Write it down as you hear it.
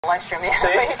Lunchroom.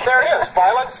 See, there it is.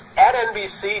 Violence at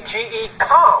NBC,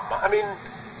 GE.com. I mean,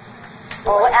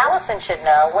 well, Allison should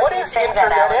know. What is Internet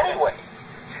anyway?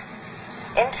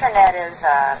 Internet is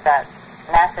that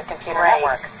massive computer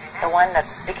network, the one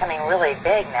that's becoming really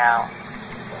big now.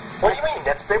 What do you mean?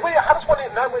 That's big? How does one?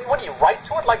 What do you write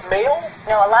to it like mail?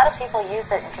 No, a lot of people use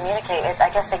it and communicate. I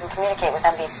guess they can communicate with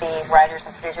NBC writers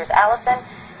and producers. Allison,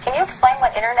 can you explain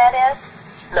what Internet is?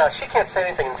 No, she can't say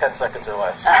anything in 10 seconds or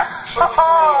less.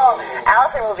 Oh,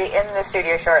 Allison will be in the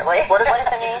studio shortly. What does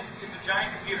it mean? It's a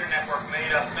giant computer network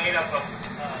made up of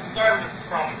started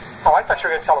from. Oh, I thought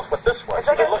you were going to tell us what this was.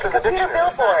 It's like a computer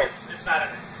billboard. It's not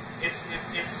a. It's a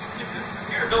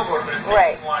computer billboard, but it's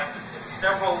nationwide. It's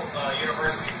several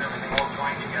universities and everything all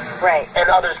joined together. Right.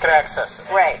 And others can access it.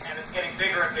 Right. And it's getting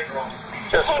bigger and bigger all the time.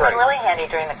 It came in really handy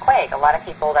during the quake. A lot of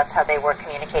people, that's how they were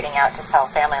communicating out to tell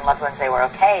family and loved ones they were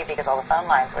okay because all the phone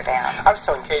lines were down. I was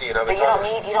telling Katie and But you don't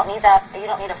need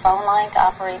a phone line to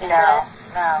operate internet?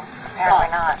 No,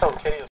 apparently not. I was telling Katie.